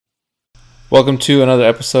Welcome to another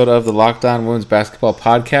episode of the Locked On Women's Basketball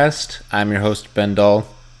Podcast. I'm your host, Ben Dull.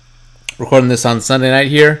 Recording this on Sunday night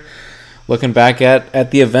here. Looking back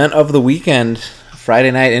at the event of the weekend.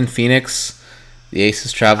 Friday night in Phoenix. The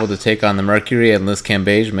Aces traveled to take on the Mercury, and Liz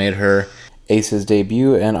Cambage made her Aces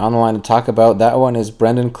debut. And on the line to talk about that one is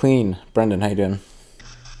Brendan Clean. Brendan, how you doing?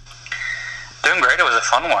 Doing great. It was a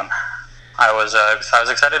fun one. I was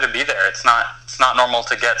excited to be there. It's not normal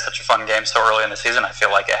to get such a fun game so early in the season. I feel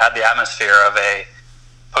like it had the atmosphere of a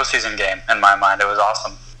postseason game in my mind. It was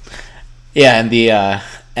awesome. Yeah,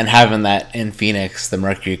 and having that in Phoenix, the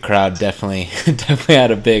Mercury crowd definitely had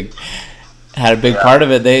a big part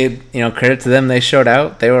of it. They, credit to them, they showed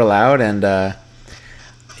out. They were loud, and I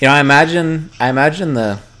imagine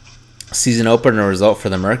the season opener result for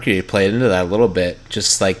the Mercury played into that a little bit.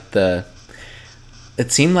 Just like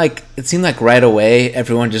It seemed like right away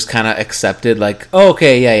everyone just kind of accepted, like, oh,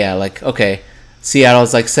 okay, yeah, like, okay,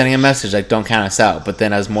 Seattle's like sending a message like, don't count us out. But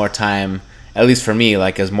then as more time, at least for me,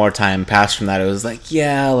 like as more time passed from that, it was like,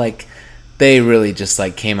 yeah, like they really just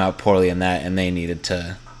like came out poorly in that, and they needed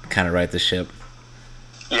to kind of right the ship.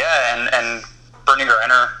 Yeah, and Brittney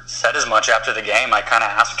Griner said as much after the game. I kind of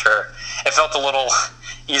asked her. It felt a little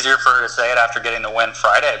easier for her to say it after getting the win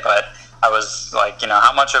Friday, but I was like,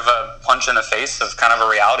 how much of a punch in the face of kind of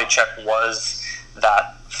a reality check was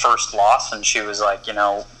that first loss? And she was like,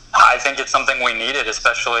 I think it's something we needed,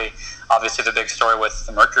 especially obviously the big story with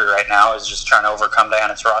the Mercury right now is just trying to overcome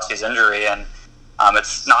Diana Taurasi's injury. And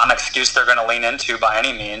it's not an excuse they're going to lean into by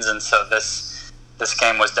any means. And so this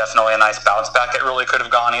game was definitely a nice bounce back. It really could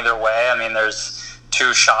have gone either way. I mean, there's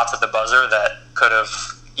two shots at the buzzer that could have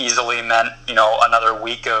easily meant, another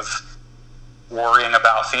week of worrying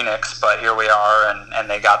about Phoenix, but here we are, and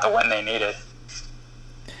they got the win they needed.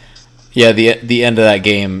 Yeah, the end of that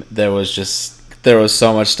game, there was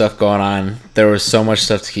so much stuff going on. There was so much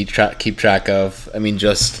stuff to keep track of. I mean,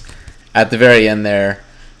 just at the very end there,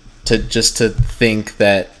 to think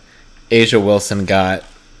that A'ja Wilson got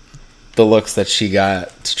the looks that she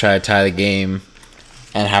got to try to tie the game,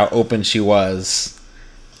 and how open she was,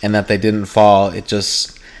 and that they didn't fall. It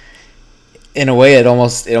just, in a way, it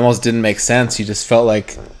almost didn't make sense. You just felt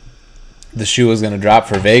like the shoe was going to drop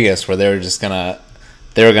for Vegas, where they were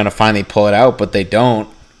going to finally pull it out, but they don't.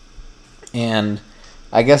 And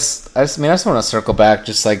I just want to circle back,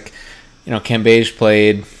 just like, Cambage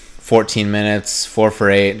played 14 minutes, 4 for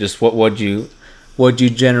 8. Just what'd you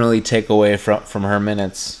generally take away from her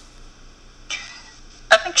minutes?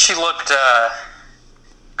 I think she looked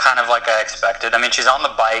kind of like I expected. I mean, she's on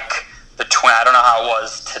the bike. I don't know how it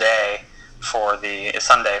was today for the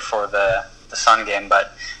Sunday for the Sun game,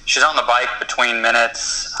 but she's on the bike between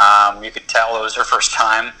minutes. You could tell it was her first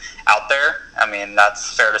time out there. I mean,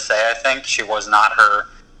 that's fair to say. I think she was not her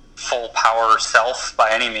full power self by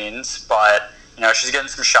any means, but she's getting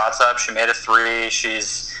some shots up. She made a 3.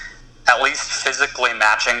 She's at least physically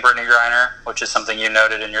matching Brittney Griner, which is something you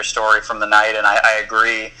noted in your story from the night, and I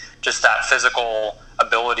agree. Just that physical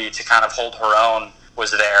ability to kind of hold her own was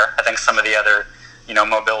there. I think some of the other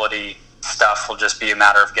mobility stuff will just be a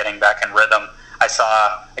matter of getting back in rhythm. I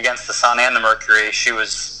saw against the Sun and the Mercury, she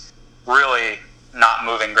was really not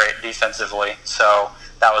moving great defensively. So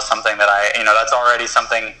that was something that that's already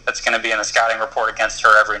something that's going to be in the scouting report against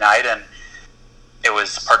her every night. And it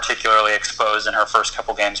was particularly exposed in her first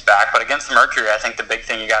couple games back. But against the Mercury, I think the big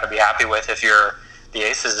thing you got to be happy with if you're the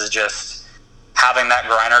Aces is just having that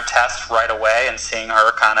Griner test right away and seeing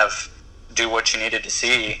her kind of do what you needed to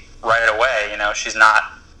see right away.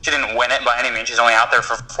 She didn't win it by any means. She's only out there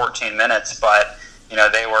for 14 minutes, but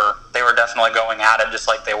they were definitely going at it just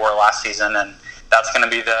like they were last season, and that's going to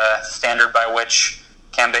be the standard by which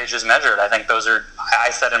Cambage is measured. I think those are. I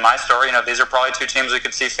said in my story, these are probably two teams we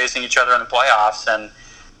could see facing each other in the playoffs, and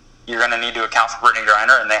you're going to need to account for Brittney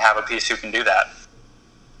Griner, and they have a piece who can do that.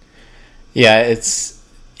 Yeah, it's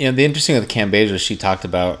the interesting with Cambage was she talked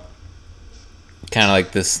about kind of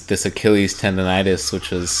like this Achilles tendonitis, which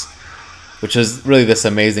was really this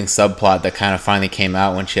amazing subplot that kind of finally came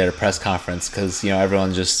out when she had a press conference, because everyone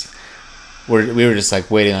we were just like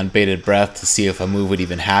waiting on bated breath to see if a move would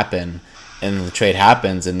even happen, and the trade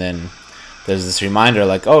happens, and then there's this reminder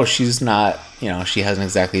like, oh, she's not, she hasn't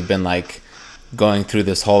exactly been like going through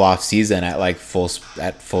this whole off season at like full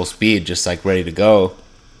speed, just like ready to go.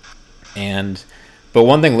 But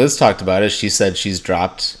one thing Liz talked about is she said she's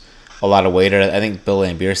dropped a lot of weight. I think Bill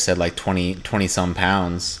Laimbeer said like 20 some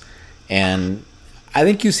pounds. And I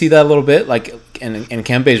think you see that a little bit, like, and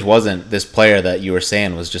Cambage wasn't this player that you were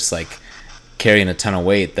saying was just like carrying a ton of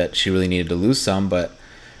weight that she really needed to lose some. But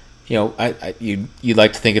you'd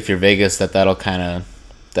like to think if you're Vegas that'll kind of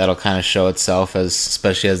that'll kind of show itself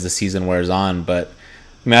especially as the season wears on. But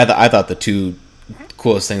I mean, I thought the two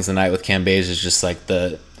coolest things tonight with Cambage is just like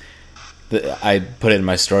I put it in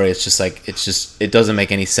my story. It's just like it doesn't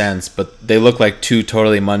make any sense, but they look like two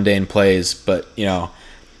totally mundane plays. But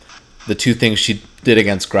the two things she did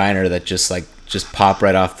against Griner that just pop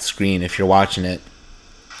right off the screen if you're watching it.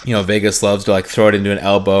 Vegas loves to like throw it into an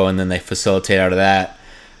elbow and then they facilitate out of that.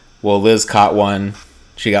 Well, Liz caught one.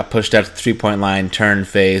 She got pushed out to the 3-point line, turned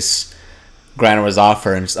face. Griner was off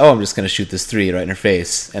her and I'm just going to shoot this three right in her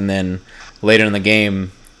face. And then later in the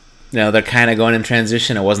game, they're kind of going in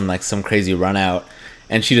transition. It wasn't like some crazy run out.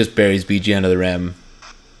 And she just buries BG under the rim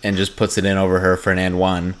and just puts it in over her for an and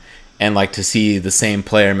one. And like to see the same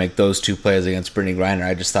player make those two plays against Brittany Griner,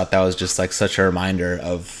 I just thought that was just like such a reminder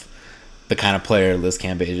of the kind of player Liz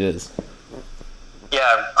Cambage is.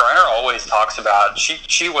 Yeah, Griner always talks about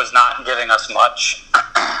she was not giving us much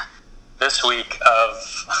this week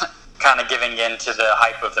of kind of giving in to the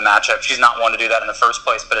hype of the matchup. She's not one to do that in the first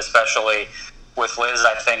place, but especially with Liz,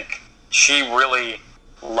 I think she really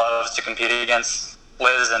loves to compete against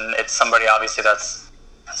Liz, and it's somebody obviously that's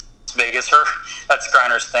as big as her. That's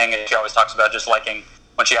Griner's thing, and she always talks about just liking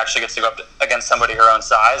when she actually gets to go up against somebody her own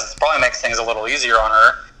size. It probably makes things a little easier on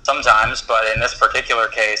her sometimes, but in this particular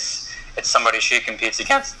case, it's somebody she competes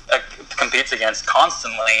against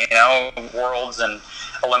constantly, worlds and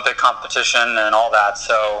Olympic competition and all that.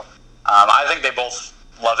 So I think they both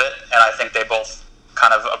love it, and I think they both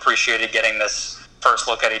kind of appreciated getting this first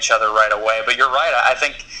look at each other right away. But you're right. I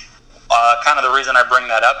think kind of the reason I bring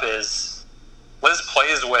that up is Liz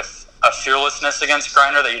plays with a fearlessness against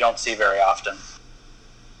Griner that you don't see very often.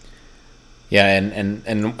 Yeah,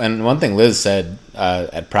 and one thing Liz said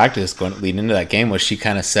at practice leading into that game was she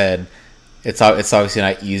kind of said it's obviously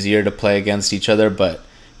not easier to play against each other, but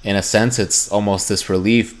in a sense it's almost this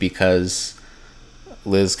relief because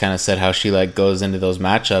Liz kind of said how she like goes into those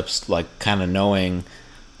matchups like kind of knowing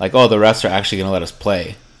like, oh, the refs are actually going to let us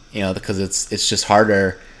play, because it's just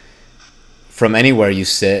harder from anywhere you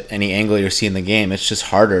sit, any angle you're seeing the game. It's just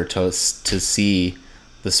harder to see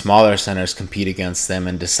the smaller centers compete against them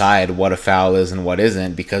and decide what a foul is and what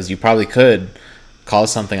isn't, because you probably could call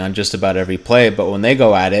something on just about every play, but when they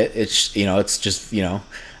go at it, it's just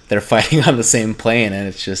they're fighting on the same plane, and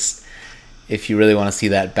it's just, if you really want to see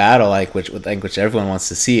that battle, like which everyone wants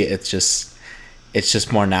to see, it's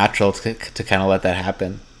just more natural to kind of let that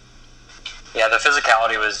happen. Yeah, the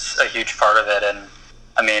physicality was a huge part of it, and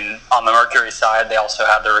I mean, on the Mercury side, they also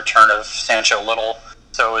had the return of Sancho Little,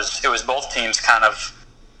 so it was both teams kind of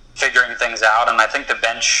figuring things out, and I think the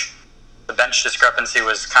bench discrepancy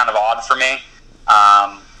was kind of odd for me.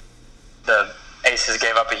 The Aces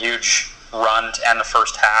gave up a huge run to end the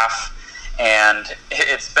first half, and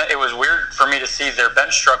it was weird for me to see their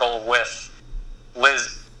bench struggle with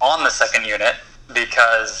Liz on the second unit,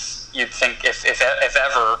 because you'd think if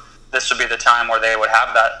ever this would be the time where they would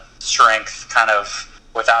have that strength kind of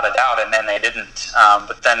without a doubt, and then they didn't.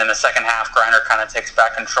 But then in the second half, Griner kind of takes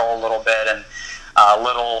back control a little bit, and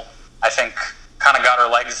Little, I think, kind of got her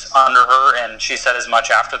legs under her, and she said as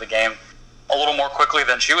much after the game, a little more quickly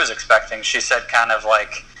than she was expecting. She said kind of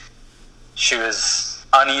like she was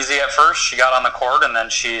uneasy at first. She got on the court, and then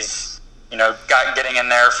she's getting in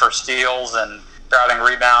there for steals and grabbing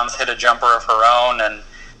rebounds, hit a jumper of her own, and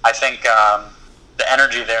I think the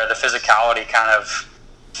energy there, the physicality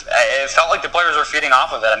it felt like the players were feeding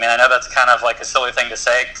off of it. I mean, I know that's kind of like a silly thing to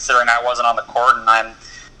say, considering I wasn't on the court and I'm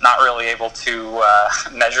not really able to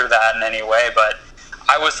measure that in any way, but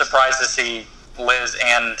I was surprised to see Liz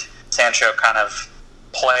and Sancho kind of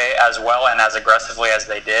play as well and as aggressively as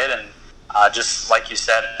they did, and just like you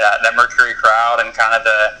said, that Mercury crowd and kind of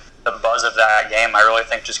the buzz of that game, I really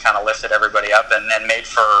think just kind of lifted everybody up and made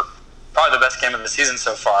for probably the best game of the season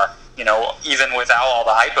so far. Even without all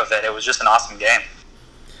the hype of it, it was just an awesome game.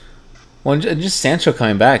 Well, just Sancho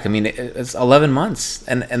coming back. I mean, it's 11 months,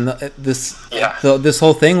 and this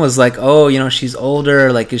whole thing was like, oh, she's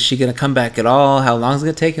older. Like, is she gonna come back at all? How long is it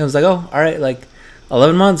gonna take? And it was like, oh, all right, like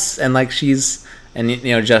 11 months, and like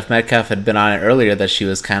Jeff Metcalf had been on it earlier that she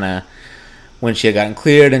was kind of when she had gotten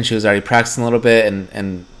cleared and she was already practicing a little bit,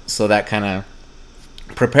 and so that kind of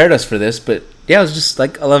prepared us for this. But yeah, it was just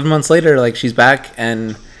like 11 months later, like she's back,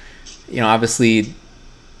 and obviously,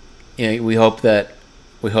 we hope that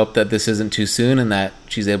this isn't too soon and that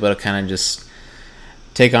she's able to kind of just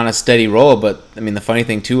take on a steady role. But I mean, the funny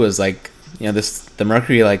thing too is like, the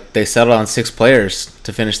Mercury, like they settled on 6 players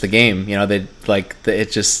to finish the game. The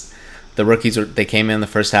rookies they came in the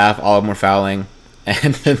first half, all of them were fouling,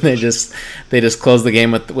 and then they just closed the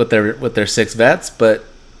game with their 6 vets. But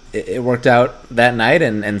it worked out that night,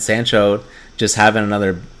 and Sancho just having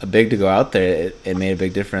a big to go out there, it made a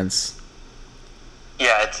big difference.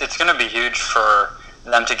 Yeah, it's going to be huge for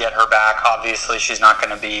them to get her back. Obviously, she's not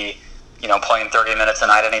going to be, playing 30 minutes a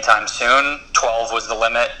night anytime soon. 12 was the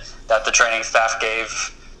limit that the training staff gave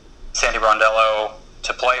Sandy Brondello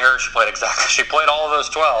to play her. She played all of those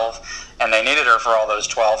 12, and they needed her for all those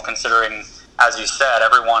 12, considering, as you said,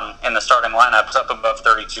 everyone in the starting lineup is up above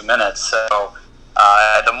 32 minutes. So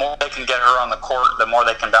the more they can get her on the court, the more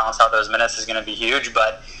they can balance out those minutes is going to be huge.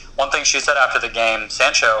 But one thing she said after the game,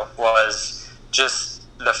 Sancho, was just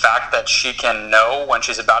the fact that she can know when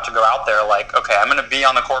she's about to go out there, like, okay, I'm going to be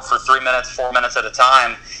on the court for 3 minutes, 4 minutes at a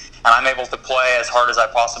time, and I'm able to play as hard as I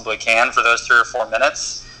possibly can for those 3 or 4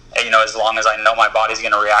 minutes, as long as I know my body's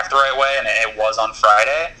going to react the right way, and it was on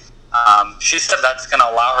Friday. She said that's going to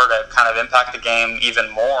allow her to kind of impact the game even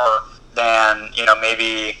more than,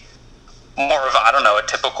 maybe more of, a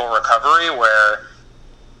typical recovery where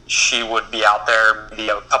she would be out there maybe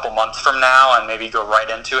a couple months from now and maybe go right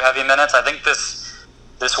into heavy minutes. I think this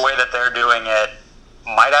way that they're doing it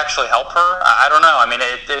might actually help her. I don't know. I mean,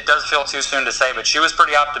 it does feel too soon to say, but she was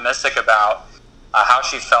pretty optimistic about how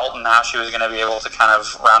she felt and how she was going to be able to kind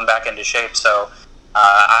of round back into shape. So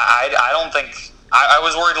I don't think – I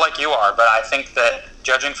was worried like you are, but I think that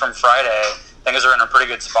judging from Friday, things are in a pretty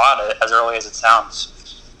good spot as early as it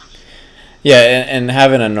sounds. Yeah, and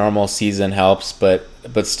having a normal season helps, but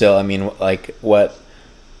still, I mean, like what –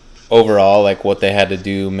 overall, like what they had to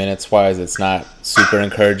do minutes wise, it's not super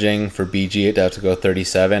encouraging for BG to have to go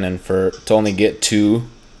 37 and to only get 2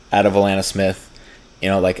 out of Alana Smith.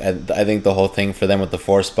 I think the whole thing for them with the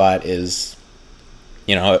 4 spot is,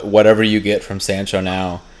 whatever you get from Sancho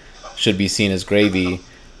now should be seen as gravy.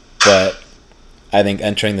 But I think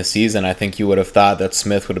entering the season, I think you would have thought that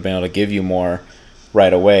Smith would have been able to give you more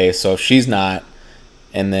right away. So if she's not,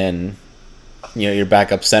 and then your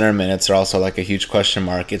backup center minutes are also like a huge question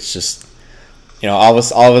mark. It's just, all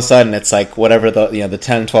of a sudden it's like whatever the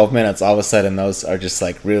 10, 12 minutes, all of a sudden those are just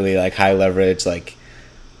like really like high leverage. Like,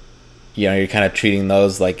 you're kind of treating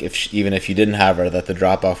those like even if you didn't have her, that the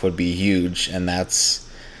drop off would be huge. And that's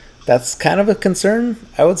kind of a concern,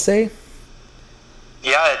 I would say.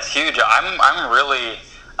 Yeah, it's huge. I'm really,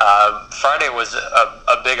 Friday was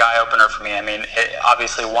a big eye opener for me. I mean,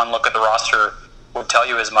 obviously one look at the roster would tell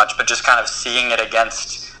you as much, but just kind of seeing it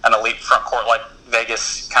against an elite front court like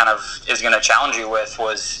Vegas kind of is going to challenge you with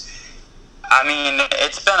was, I mean,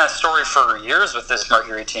 it's been a story for years with this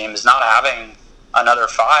Mercury team is not having another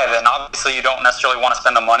 5, and obviously you don't necessarily want to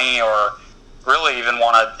spend the money or really even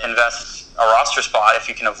want to invest a roster spot if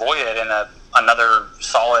you can avoid it in another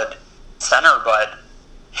solid center, but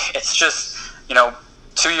it's just,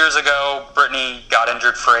 2 years ago, Brittany got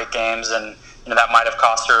injured for 8 games, and that might have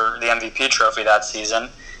cost her the MVP trophy that season.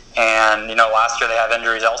 And, last year they have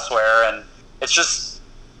injuries elsewhere. And it's just,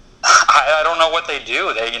 I don't know what they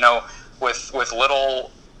do. They, with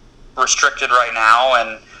Little restricted right now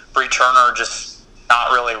and Bree Turner just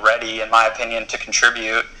not really ready, in my opinion, to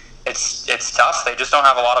contribute, it's tough. They just don't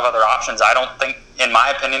have a lot of other options. I don't think, in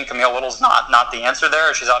my opinion, Camille Little's not the answer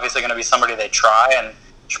there. She's obviously going to be somebody they try, and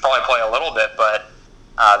she'll probably play a little bit, but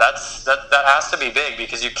that has to be big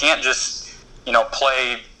because you can't just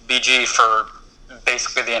play BG for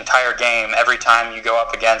basically the entire game every time you go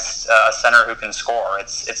up against a center who can score.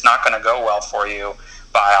 It's not going to go well for you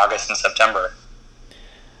by August and September.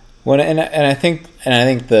 Well, and I think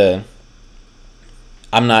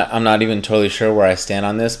I'm not even totally sure where I stand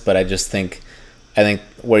on this, but I think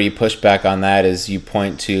where you push back on that is you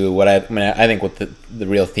point to what I think what the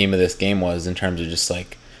real theme of this game was in terms of just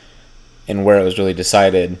like and where it was really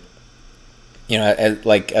decided.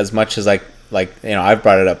 As much as I've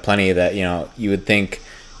brought it up plenty that you would think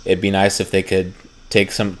it'd be nice if they could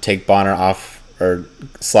take Bonner off or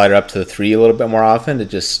slide her up to the 3 a little bit more often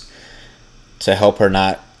to help her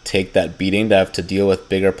not take that beating to have to deal with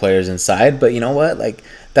bigger players inside. But you know what? Like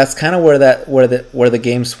that's kind of where the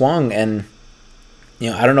game swung, and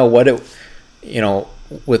I don't know what it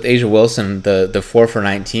with A'ja Wilson the 4 for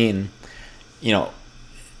 19.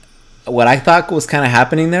 What I thought was kind of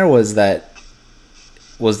happening there was that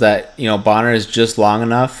Bonner is just long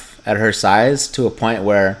enough at her size to a point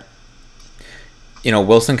where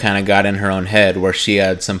Wilson kind of got in her own head where she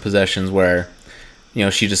had some possessions where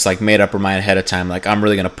she just like made up her mind ahead of time, like I'm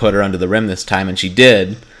really going to put her under the rim this time, and she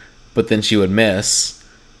did, but then she would miss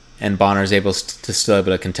and Bonner's able to still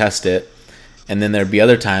able to contest it. And then there'd be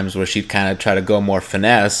other times where she'd kind of try to go more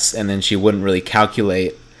finesse, and then she wouldn't really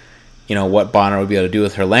calculate what Bonner would be able to do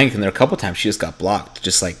with her length. And there were a couple times she just got blocked,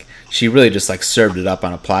 just like she really just like served it up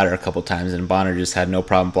on a platter a couple times, and Bonner just had no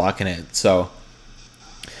problem blocking it. So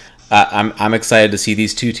I'm excited to see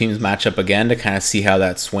these two teams match up again to kind of see how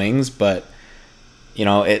that swings. But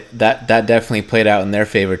that definitely played out in their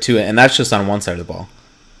favor too, and that's just on one side of the ball.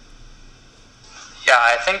 Yeah,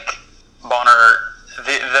 I think Bonner,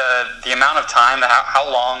 the amount of time, how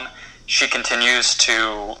long she continues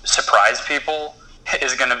to surprise people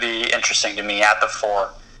is going to be interesting to me at the 4.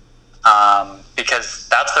 Because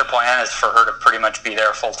that's their plan, is for her to pretty much be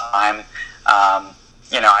there full time. I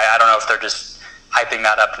don't know if they're just hyping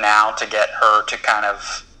that up now to get her to kind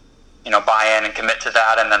of, buy in and commit to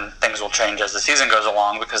that, and then things will change as the season goes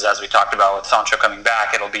along, because as we talked about with Sancho coming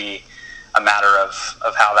back, it'll be a matter of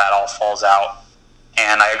how that all falls out.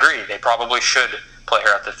 And I agree, they probably should play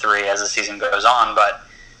her at the 3 as the season goes on, but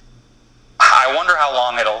I wonder how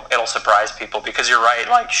long it'll surprise people, because you're right,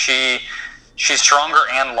 like she's stronger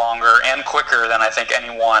and longer and quicker than I think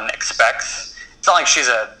anyone expects. It's not like she's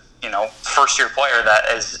a first-year player that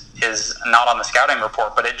is not on the scouting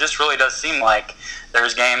report, but it just really does seem like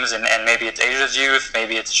there's games, and maybe it's Asia's youth,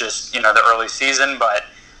 maybe it's just the early season, but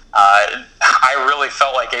I really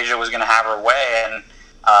felt like Asia was going to have her way, and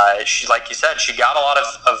she, like you said, she got a lot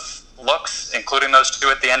of looks, including those 2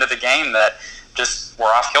 at the end of the game, that just were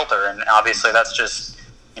off kilter, and obviously that's just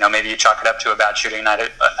maybe you chalk it up to a bad shooting night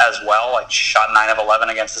as well. Like, she shot 9 of 11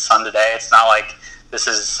 against the Sun today. It's not like this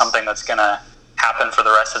is something that's going to happen for the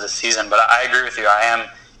rest of the season. But I agree with you. I am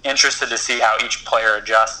interested to see how each player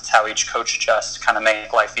adjusts, how each coach adjusts, kind of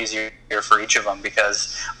make life easier for each of them,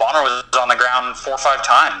 because Bonner was on the ground 4 or 5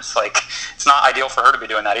 times. Like, it's not ideal for her to be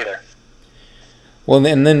doing that either. Well,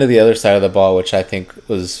 and then to the other side of the ball, which I think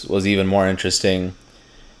was even more interesting,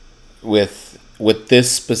 with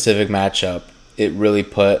this specific matchup, it really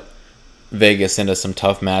put Vegas into some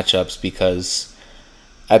tough matchups, because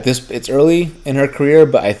it's early in her career,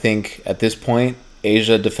 but I think at this point,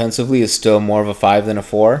 Asia defensively is still more of a 5 than a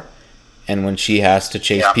 4. And when she has to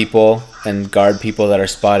chase people and guard people that are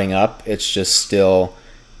spotting up, it's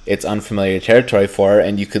unfamiliar territory for her.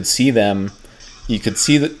 And you could see the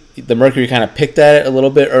Mercury kind of picked at it a little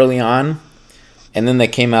bit early on, and then they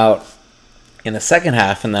came out in the second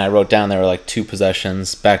half, and then I wrote down there were like 2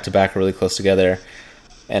 possessions back to back, really close together,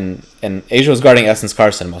 and Asia was guarding Essence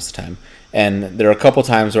Carson most of the time, and there were a couple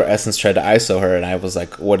times where Essence tried to ISO her, and I was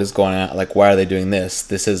like, what is going on? Like, why are they doing this?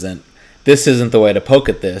 This isn't the way to poke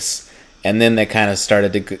at this. And then they kind of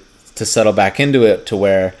started to settle back into it, to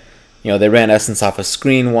where they ran Essence off a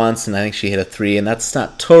screen once, and I think she hit a 3, and that's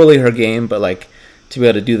not totally her game, but like, to be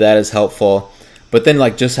able to do that is helpful. But then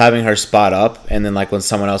like just having her spot up, and then like when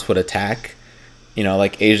someone else would attack,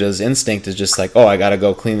 like Asia's instinct is just like, oh, I gotta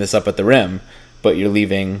go clean this up at the rim, but you're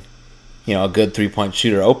leaving a good 3-point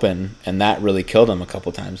shooter open, and that really killed him a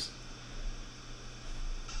couple times.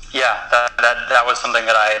 Yeah, that was something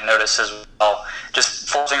that I had noticed as well. Just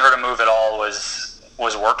forcing her to move at all was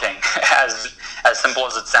working. as simple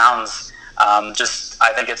as it sounds,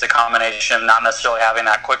 I think it's a combination of not necessarily having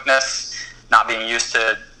that quickness, not being used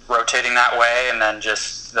to rotating that way, and then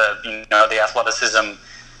just the athleticism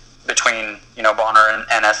between Bonner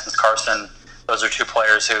and Essence Carson. Those are 2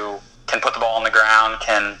 players who can put the ball on the ground,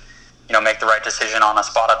 can make the right decision on a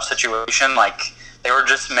spot up situation. Like, they were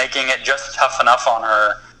just making it just tough enough on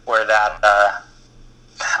her where that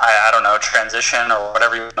I don't know, transition or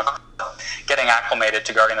whatever you want to call it, getting acclimated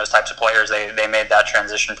to guarding those types of players, they made that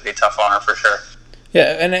transition pretty tough on her for sure.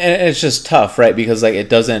 Yeah, and it's just tough, right? Because like, it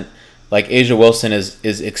doesn't, like, Asia Wilson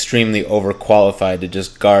is extremely overqualified to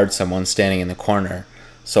just guard someone standing in the corner.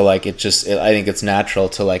 So like, I think it's natural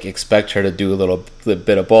to like expect her to do a little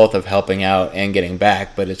bit of both, of helping out and getting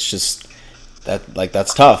back, but it's just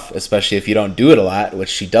that's tough, especially if you don't do it a lot, which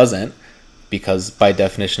she doesn't, because by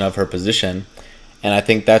definition of her position. And I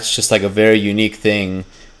think that's just like a very unique thing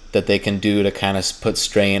that they can do to kind of put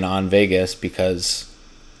strain on Vegas, because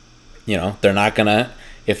they're not gonna,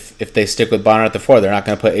 if they stick with Bonner at the 4, they're not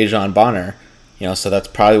gonna put Asia on Bonner, so that's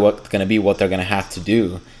probably what's gonna be what they're gonna have to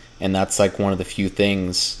do. And that's like one of the few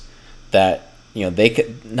things that they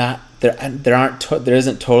could not. There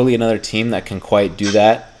isn't totally another team that can quite do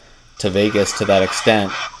that to Vegas to that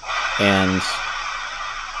extent. And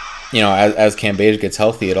as Cam Beige gets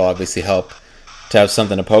healthy, it'll obviously help to have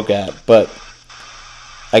something to poke at. But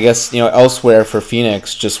I guess elsewhere for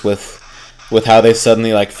Phoenix, just with how they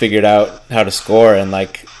suddenly like figured out how to score and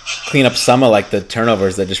like clean up some of like the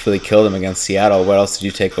turnovers that just really killed them against Seattle. What else did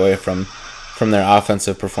you take away from their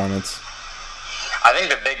offensive performance? I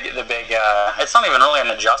think the big it's not even really an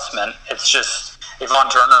adjustment. It's just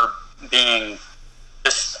Yvonne Turner being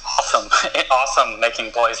just awesome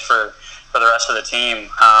making plays for the rest of the team.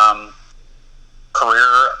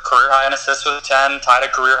 Career high in assists with 10, tied a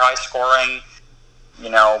career high scoring.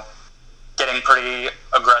 getting pretty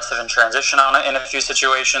aggressive in transition in a few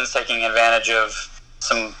situations, taking advantage of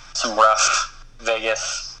some rough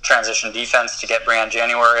Vegas transition defense to get Briann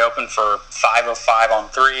January open for 5 of 5 on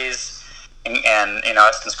threes. And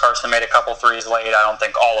Estens Carson made a couple threes late. I don't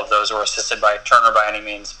think all of those were assisted by Turner by any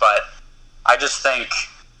means, but I just think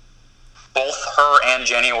both her and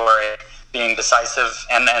January being decisive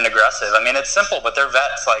and aggressive. I mean, it's simple, but they're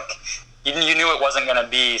vets. Like, you knew it wasn't going to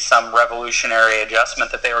be some revolutionary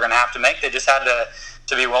adjustment that they were going to have to make. They just had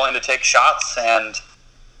to be willing to take shots, and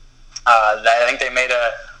I think they made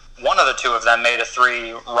one of the two of them made a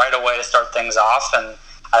three right away to start things off, and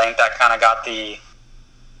I think that kind of got the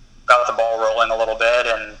ball rolling a little bit.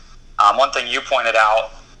 And one thing you pointed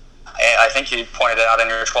out, I think you pointed it out in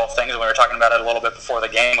your 12 things when we were talking about it a little bit before the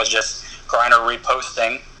game, was just Griner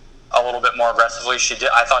reposting a little bit more aggressively.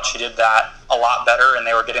 I thought she did that a lot better, and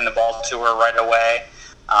they were getting the ball to her right away,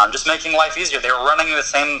 just making life easier. They were running the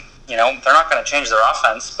same, they're not going to change their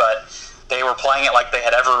offense, but they were playing it like they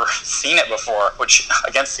had ever seen it before, which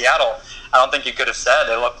against Seattle, I don't think you could have said.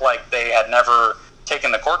 It looked like they had never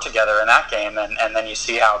taken the court together in that game, and then you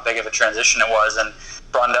see how big of a transition it was. And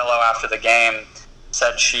Brondello, after the game,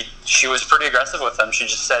 said she was pretty aggressive with them. She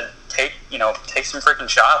just said, take some freaking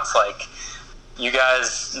shots. Like, you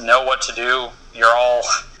guys know what to do. You're all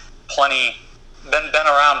been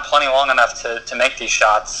around plenty long enough to make these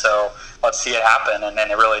shots, so let's see it happen. And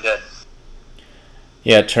it really did.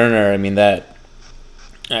 Yeah, Turner, I mean, that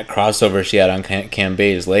crossover she had on Cam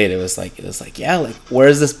Bayes late, it was like, yeah, like, where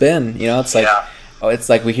has this been? It's like, yeah. It's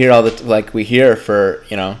like we hear for,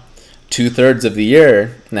 2/3 of the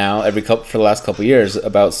year now, for the last couple of years,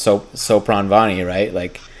 about Sopran Vani, right?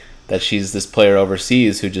 Like, that she's this player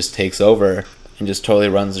overseas who just takes over and just totally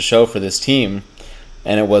runs the show for this team.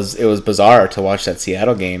 And it was bizarre to watch that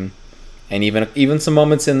Seattle game, and even some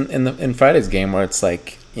moments in Friday's game where it's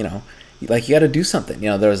like, like, you got to do something.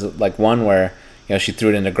 There was like one where she threw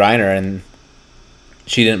it into Griner and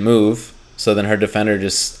she didn't move, so then her defender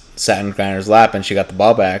just sat in Griner's lap and she got the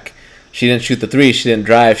ball back. She didn't shoot the three, she didn't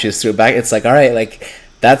drive, she just threw it back. It's like, all right, like,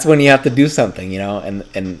 that's when you have to do something,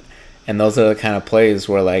 and those are the kind of plays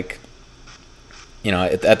where, like,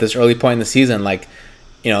 at this early point in the season, like,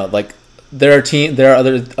 like, there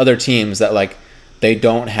are other teams that, like,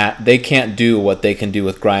 they can't do what they can do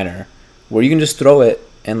with Griner, where you can just throw it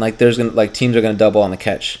and, like, teams are gonna double on the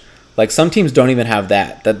catch. Like, some teams don't even have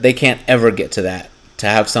that they can't ever get to that, to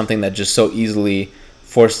have something that just so easily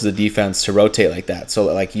forces the defense to rotate like that. So,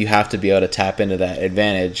 like, you have to be able to tap into that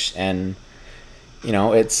advantage. And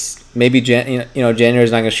it's maybe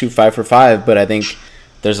January's not going to shoot 5 for 5, but I think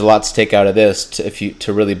there's a lot to take out of this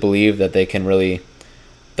to really believe that they can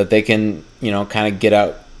kind of get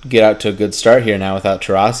out to a good start here now without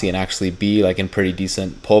Taurasi, and actually be, like, in pretty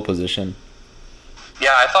decent pole position.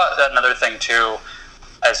 Yeah, I thought that another thing too,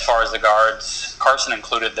 as far as the guards, Carson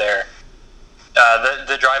included there.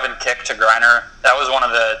 The drive and kick to Griner, that was one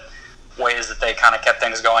of the ways that they kind of kept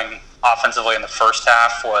things going offensively in the first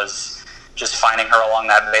half, was just finding her along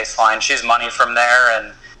that baseline. She's money from there,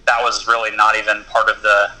 and that was really not even part of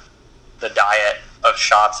the diet of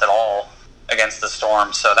shots at all against the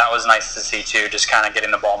Storm. So that was nice to see too, just kind of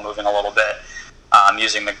getting the ball moving a little bit,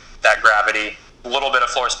 using that gravity. A little bit of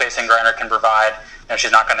floor spacing Griner can provide.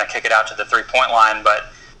 She's not going to kick it out to the 3-point line, but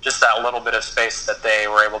just that little bit of space that they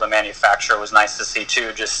were able to manufacture was nice to see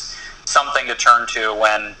too. Just something to turn to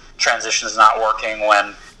when transition is not working,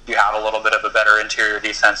 when you have a little bit of a better interior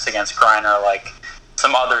defense against Griner. Like,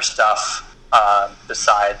 some other stuff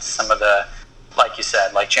besides some of the, like you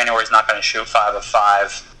said, like, January's not going to shoot 5 of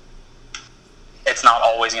 5. It's not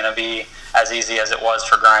always going to be as easy as it was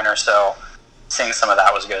for Griner, so seeing some of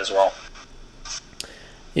that was good as well.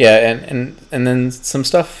 Yeah, and then some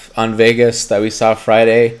stuff on Vegas that we saw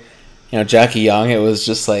Friday. Jackie Young, it was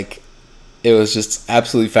just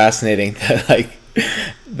absolutely fascinating that, like,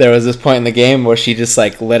 there was this point in the game where she just,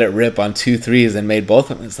 like, let it rip on 2 threes and made both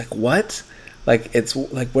of them. It's like, what? Like, it's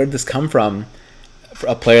like, where'd this come from? For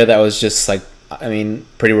a player that was just, like, I mean,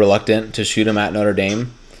 pretty reluctant to shoot him at Notre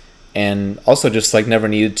Dame, and also just, like, never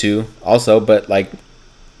needed to also, but, like,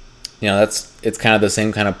 it's kind of the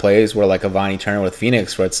same kind of plays where, like, a Vani Turner with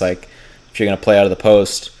Phoenix, where it's like, if you're gonna play out of the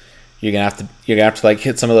post, you're gonna have to like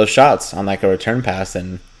hit some of those shots on, like, a return pass.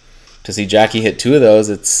 And to see Jackie hit 2 of those,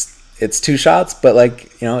 it's 2 shots, but,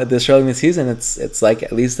 like, at this early in the season, it's like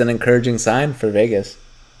at least an encouraging sign for Vegas.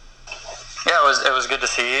 Yeah, it was good to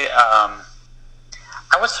see.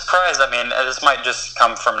 I was surprised. I mean, this might just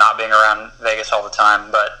come from not being around Vegas all the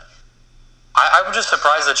time, but I was just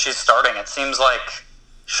surprised that she's starting. It seems like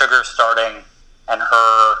Sugar starting and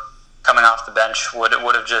her coming off the bench would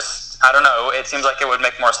have just, I don't know, it seems like it would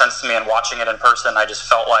make more sense to me, and watching it in person, I just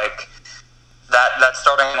felt like that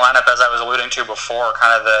starting lineup, as I was alluding to before,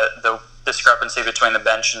 kind of the discrepancy between the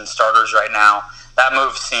bench and starters right now, that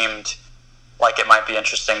move seemed like it might be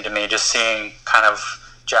interesting to me, just seeing kind of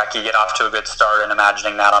Jackie get off to a good start and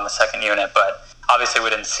imagining that on the second unit. But obviously we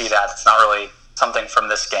didn't see that. It's not really something from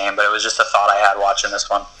this game, but it was just a thought I had watching this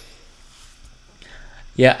one.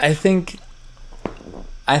 Yeah, I think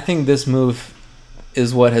this move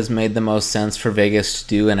is what has made the most sense for Vegas to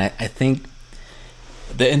do, and I think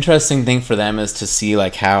the interesting thing for them is to see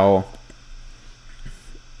like how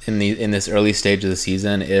in this early stage of the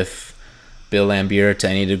season, if Bill Laimbeer to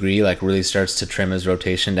any degree like really starts to trim his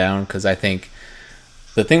rotation down, because I think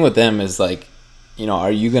the thing with them is like,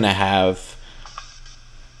 are you gonna have,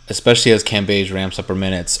 especially as Cambage ramps up her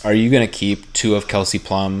minutes, are you gonna keep two of Kelsey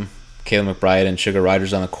Plum, Kayla McBride, and Sugar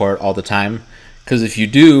Rogers on the court all the time? Because if you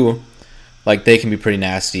do, like, they can be pretty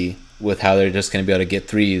nasty with how they're just going to be able to get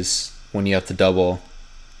threes when you have to double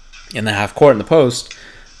in the half court in the post.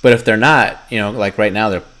 But if they're not, like right now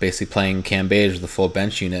they're basically playing Cambage with the full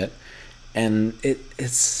bench unit, and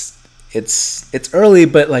it's early,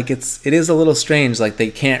 but like it is a little strange. Like they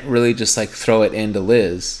can't really just like throw it into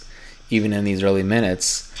Liz, even in these early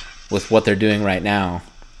minutes, with what they're doing right now,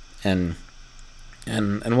 and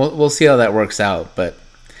we'll see how that works out. But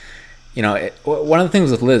one of the things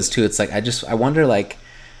with Liz too, it's like I wonder, like,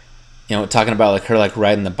 talking about like her like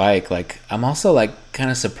riding the bike, like I'm also like kind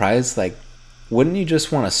of surprised, like wouldn't you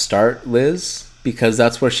just want to start Liz, because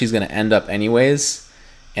that's where she's going to end up anyways,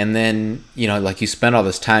 and then like you spend all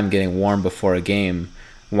this time getting warm before a game,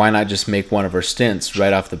 why not just make one of her stints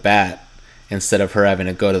right off the bat instead of her having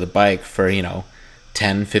to go to the bike for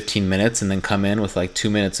 10-15 minutes and then come in with like 2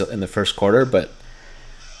 minutes in the first quarter. But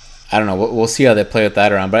I don't know. We'll see how they play with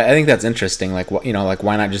that around. But I think that's interesting. Like, like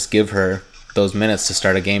why not just give her those minutes to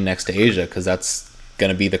start a game next to A'ja? Because that's going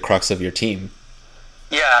to be the crux of your team.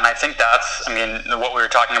 Yeah, and I think that's, what we were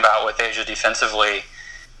talking about with A'ja defensively,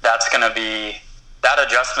 that's going to be that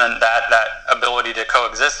adjustment, that ability to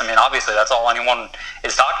coexist. Obviously that's all anyone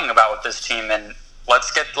is talking about with this team, and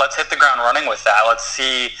let's hit the ground running with that.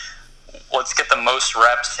 Let's get the most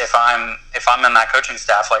reps. If I'm in that coaching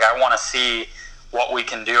staff, like I want to see what we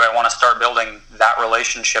can do. I want to start building that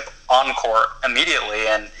relationship on court immediately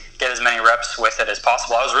and get as many reps with it as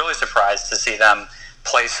possible. I was really surprised to see them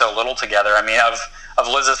play so little together. Of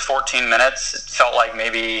Liz's 14 minutes, it felt like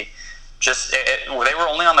maybe they were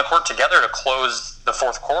only on the court together to close the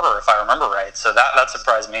fourth quarter, if I remember right. So that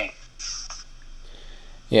surprised me.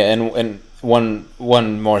 Yeah, and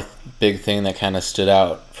one more big thing that kind of stood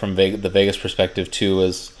out from the Vegas perspective too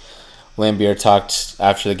was Laimbeer talked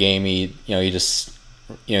after the game. He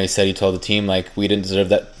said he told the team like we didn't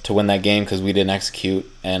deserve to win that game because we didn't execute,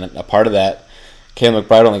 and a part of that, Kayla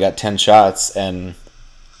McBride only got 10 shots, and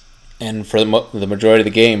for the majority of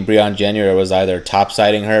the game, Brianne January was either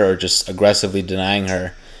topsiding her or just aggressively denying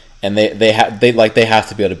her, and they have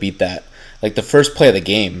to be able to beat that. Like the first play of the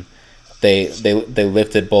game, they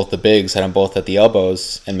lifted both the bigs, had them both at the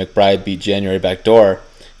elbows, and McBride beat January backdoor,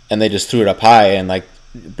 and they just threw it up high, and like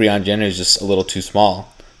Brianne January is just a little too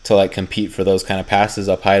small to like compete for those kind of passes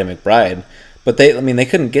up high to McBride. But they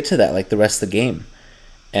couldn't get to that like the rest of the game,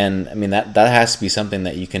 and that has to be something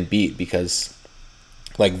that you can beat, because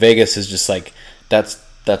like Vegas is just like that's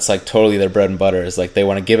like totally their bread and butter, is like they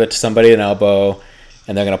want to give it to somebody an elbow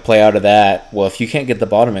and they're going to play out of that. Well, if you can't get the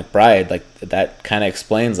ball to McBride, like that kind of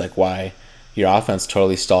explains like why your offense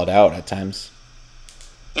totally stalled out at times.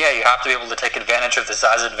 Yeah, you have to be able to take advantage of the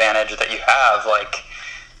size advantage that you have. Like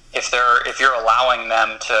if you're allowing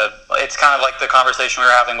them to, it's kind of like the conversation we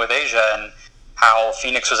were having with A'ja and how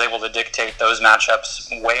Phoenix was able to dictate those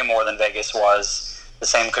matchups way more than Vegas was. The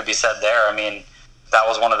same could be said there. That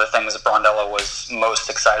was one of the things that Brondella was most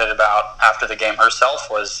excited about after the game herself,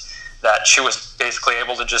 was that she was basically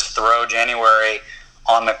able to just throw January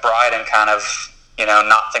on McBride and kind of,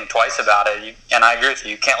 not think twice about it. And I agree with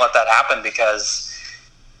you. You can't let that happen, because,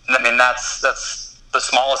 that's the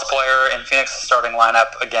smallest player in Phoenix's starting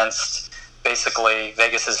lineup against basically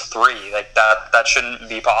Vegas's three. Like that shouldn't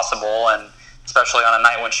be possible. And especially on a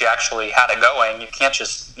night when she actually had it going, you can't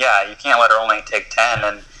let her only take 10.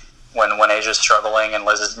 And when A'ja's struggling and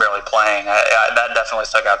Liz is barely playing, that definitely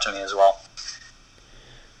stuck out to me as well.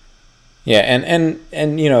 Yeah, and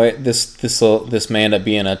this may end up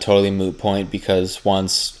being a totally moot point, because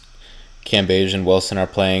once Cambage and Wilson are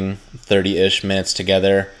playing 30-ish minutes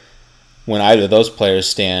together, when either of those players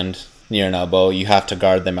stand near an elbow, you have to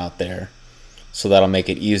guard them out there. So that'll make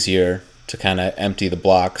it easier to kind of empty the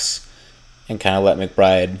blocks and kind of let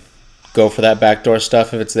McBride go for that backdoor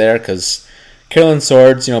stuff if it's there, because Carolyn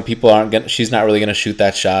Swords, she's not really going to shoot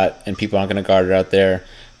that shot, and people aren't going to guard her out there.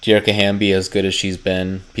 Dearica Hamby, as good as she's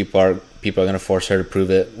been, people are going to force her to prove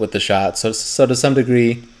it with the shot. So to some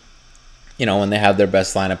degree, when they have their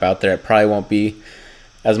best lineup out there, it probably won't be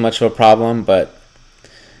as much of a problem. But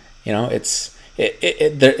I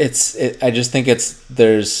just think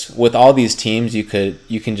there's with all these teams, you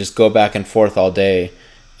can just go back and forth all day,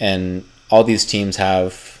 and all these teams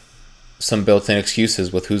have some built-in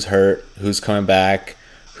excuses with who's hurt, who's coming back,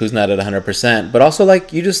 who's not at 100%. But also,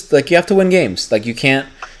 you have to win games. You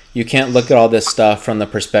can't look at all this stuff from the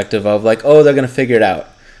perspective of they're gonna figure it out.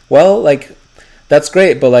 Well, that's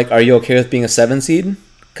great, but are you okay with being a 7 seed?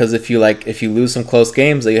 Because if you lose some close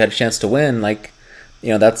games that you had a chance to win,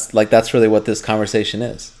 that's really what this conversation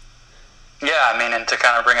is. Yeah, and to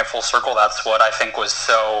kind of bring it full circle, that's what I think was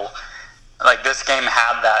so. This game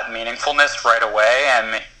had that meaningfulness right away,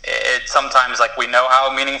 and it sometimes, we know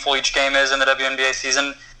how meaningful each game is in the WNBA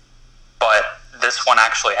season, but this one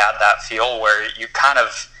actually had that feel where you kind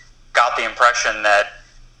of got the impression that,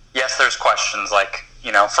 yes, there's questions,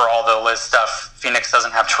 for all the Liz stuff, Phoenix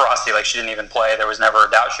doesn't have Taurasi, she didn't even play, there was never a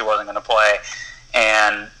doubt she wasn't going to play,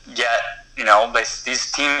 and yet,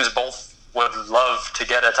 these teams both would love to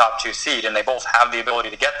get a top 2 seed, and they both have the ability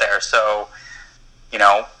to get there, so,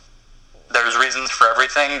 there's reasons for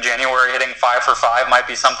everything. January hitting 5 for 5 might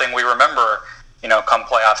be something we remember, come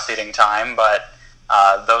playoff seeding time. But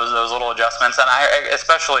those little adjustments, and I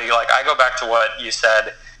especially I go back to what you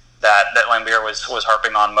said that Laimbeer was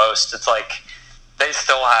harping on most. It's they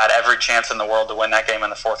still had every chance in the world to win that game in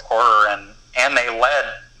the fourth quarter, and they led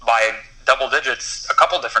by double digits a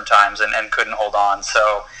couple different times and couldn't hold on.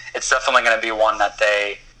 So it's definitely going to be one that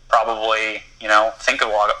they probably think a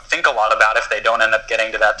lot about if they don't end up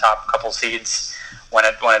getting to that top couple seeds when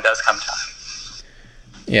it does come time.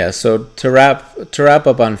 Yeah. So to wrap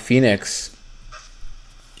up on Phoenix,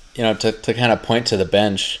 to kind of point to the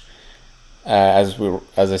bench, as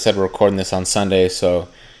I said, we're recording this on Sunday, so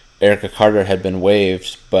Erica Carter had been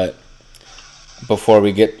waived, but before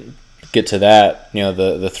we get to that,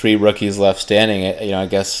 the 3 rookies left standing,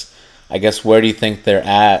 I guess where do you think they're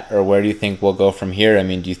at, or where do you think we'll go from here?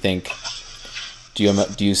 Do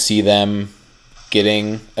you see them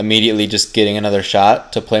immediately getting another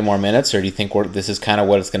shot to play more minutes, or do you think this is kind of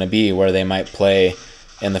what it's going to be, where they might play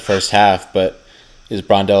in the first half, but is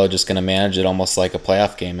Brondello just going to manage it almost like a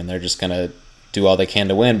playoff game, and they're just going to do all they can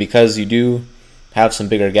to win, because you do have some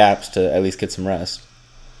bigger gaps to at least get some rest?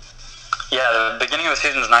 Yeah, the beginning of the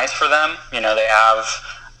season is nice for them. They have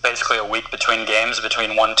basically a week between games,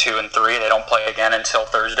 between 1, 2, and 3. They don't play again until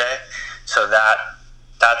Thursday. So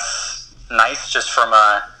that's nice just from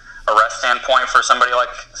a rest standpoint for somebody like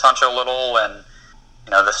Sancho Little and,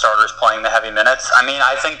 the starters playing the heavy minutes.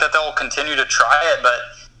 I think that they'll continue to try it, but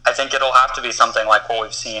I think it'll have to be something like what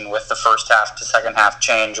we've seen with the first half to second half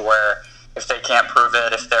change, where if they can't prove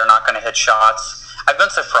it, if they're not going to hit shots. I've been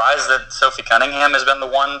surprised that Sophie Cunningham has been the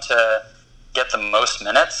one to get the most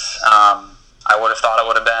minutes. I would have thought it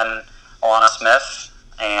would have been Alana Smith,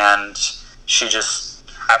 and she just,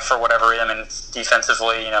 for whatever reason,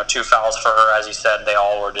 defensively, 2 fouls for her, as you said, they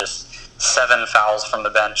all were just 7 fouls from the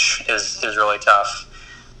bench is really tough.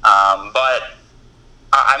 But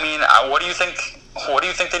what do you think? What do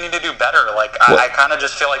you think they need to do better? I kind of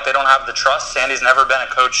just feel like they don't have the trust. Sandy's never been a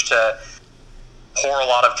coach to pour a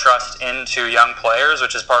lot of trust into young players,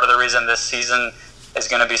 which is part of the reason this season is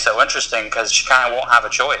going to be so interesting, because she kind of won't have a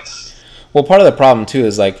choice. Well, part of the problem too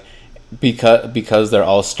is because they're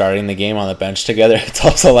all starting the game on the bench together, it's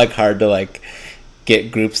also hard to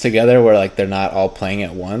get groups together where they're not all playing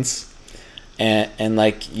at once. And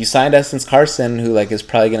you signed Essence Carson, who is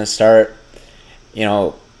probably going to start.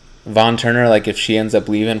 Von Turner, if she ends up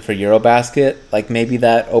leaving for Eurobasket, maybe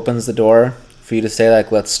that opens the door for you to say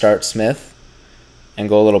let's start Smith and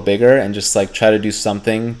go a little bigger and just try to do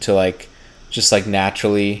something to just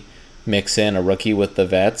naturally mix in a rookie with the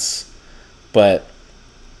vets. But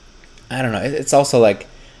I don't know. It's also I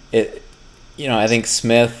think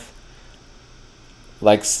Smith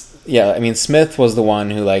Smith was the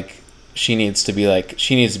one who she needs to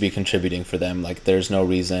be contributing for them. There's no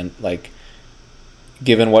reason,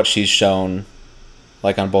 given what she's shown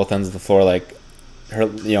on both ends of the floor, her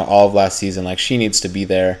all of last season, she needs to be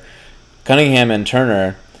there. Cunningham and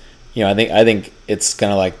Turner, I think it's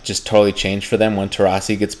gonna just totally change for them when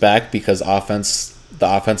Taurasi gets back, because the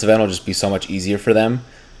offensive end will just be so much easier for them.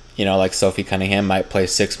 Sophie Cunningham might play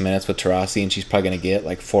 6 minutes with Taurasi, and she's probably gonna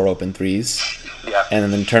get 4 open threes. Yeah.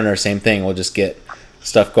 And then Turner, same thing, will just get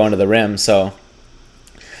stuff going to the rim. So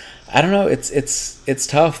I don't know. It's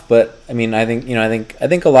tough, but I mean, I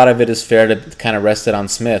think a lot of it is fair to kind of rest it on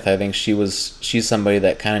Smith. I think she's somebody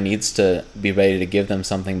that kind of needs to be ready to give them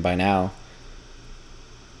something by now.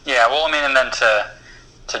 Yeah, well, I mean, and then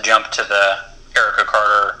to jump to the Erica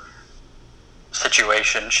Carter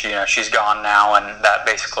situation, she's gone now, and that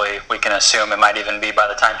basically we can assume it might even be by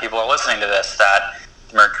the time people are listening to this that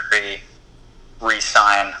Mercury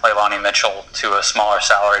re-sign Leilani Mitchell to a smaller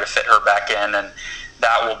salary to fit her back in, and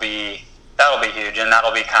that'll be huge, and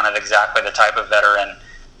that'll be kind of exactly the type of veteran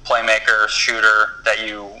playmaker, shooter that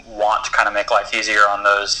you want to kind of make life easier on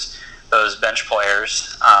those bench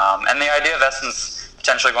players. And the idea of Essence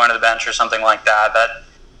potentially going to the bench or something like that,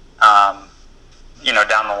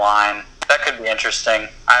 down the line, that could be interesting.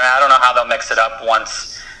 I don't know how they'll mix it up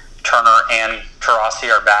once Turner and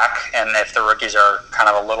Taurasi are back, and if the rookies are kind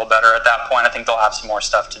of a little better at that point, I think they'll have some more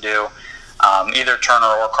stuff to do. Either Turner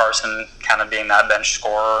or Carson kind of being that bench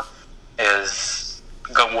scorer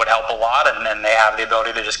would help a lot, and then they have the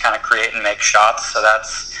ability to just kind of create and make shots, so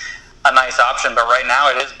that's a nice option. But right now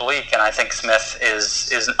it is bleak, and I think Smith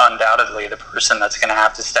is undoubtedly the person that's going to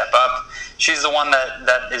have to step up. She's the one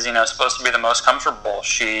that is supposed to be the most comfortable.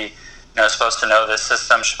 She is supposed to know this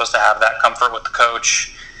system. She's supposed to have that comfort with the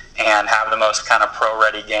coach and have the most kind of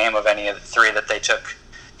pro-ready game of any of the three that they took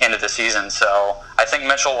into the season. So I think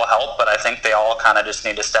Mitchell will help, but I think they all kind of just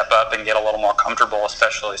need to step up and get a little more comfortable,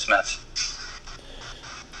 especially Smith.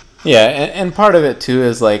 Yeah, and part of it too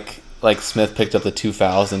is like Smith picked up the 2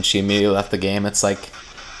 fouls and she immediately left the game. It's like,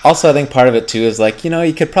 also I think part of it too is like,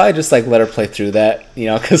 you could probably just like let her play through that,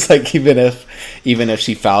 because like even if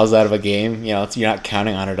she fouls out of a game, you're not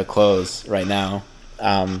counting on her to close right now.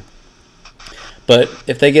 But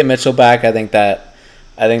if they get Mitchell back, I think that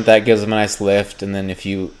gives them a nice lift. And then if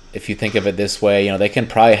you think of it this way, they can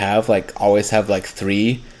probably always have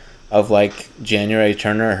 3 of January,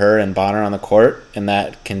 Turner, her, and Bonner on the court, and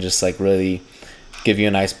that can just really give you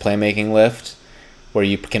a nice playmaking lift, where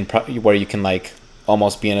you can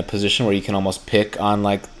almost be in a position where you can almost pick on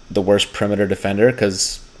the worst perimeter defender,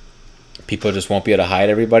 because people just won't be able to hide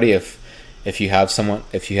everybody if you have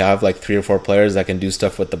 3 or 4 players that can do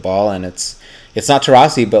stuff with the ball. And it's not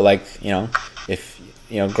Taurasi, but if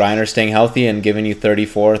Griner staying healthy and giving you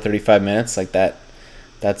 34, 35 minutes like that,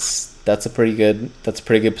 that's a pretty good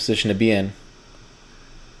position to be in.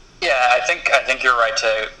 Yeah, I think you're right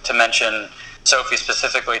to mention Sophie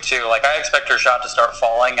specifically too. I expect her shot to start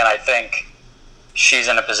falling, and I think she's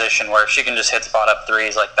in a position where if she can just hit spot up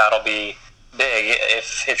threes, that'll be big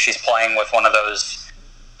if she's playing with one of those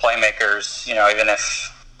playmakers, even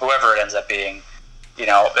if whoever it ends up being,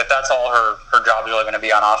 if that's all her job is really going to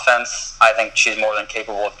be on offense, I think she's more than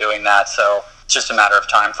capable of doing that. So it's just a matter of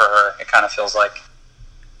time for her, it kind of feels like.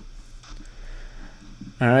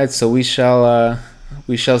 All right, so we shall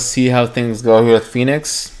see how things go here with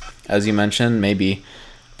Phoenix. As you mentioned, maybe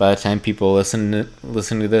by the time people listen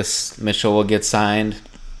to this, Mitchell will get signed.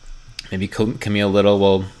 Maybe Camille Little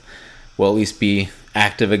will at least be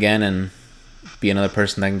active again and be another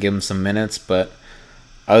person that can give him some minutes. But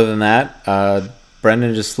other than that,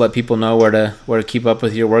 Brendan, just let people know where to keep up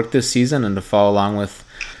with your work this season and to follow along with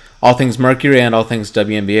all things Mercury and all things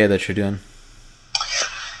WNBA that you're doing.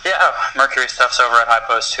 Yeah, Mercury stuff's over at High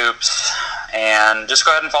Post Hoops, and just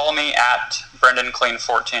go ahead and follow me at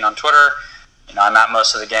BrendanClean14 on Twitter. I'm at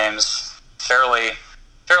most of the games, fairly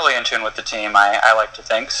in tune with the team, I like to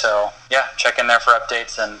think. So yeah, check in there for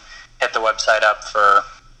updates and hit the website up for,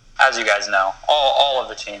 as you guys know, all of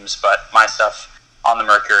the teams, but my stuff on the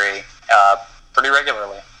Mercury pretty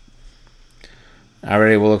regularly.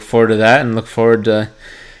 Alrighty, we'll look forward to that and look forward to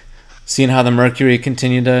seeing how the Mercury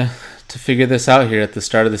continue to figure this out here at the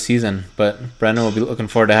start of the season. But Brendan, we'll be looking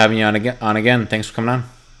forward to having you on again. Thanks for coming on.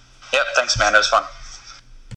 Yep, thanks, man. It was fun.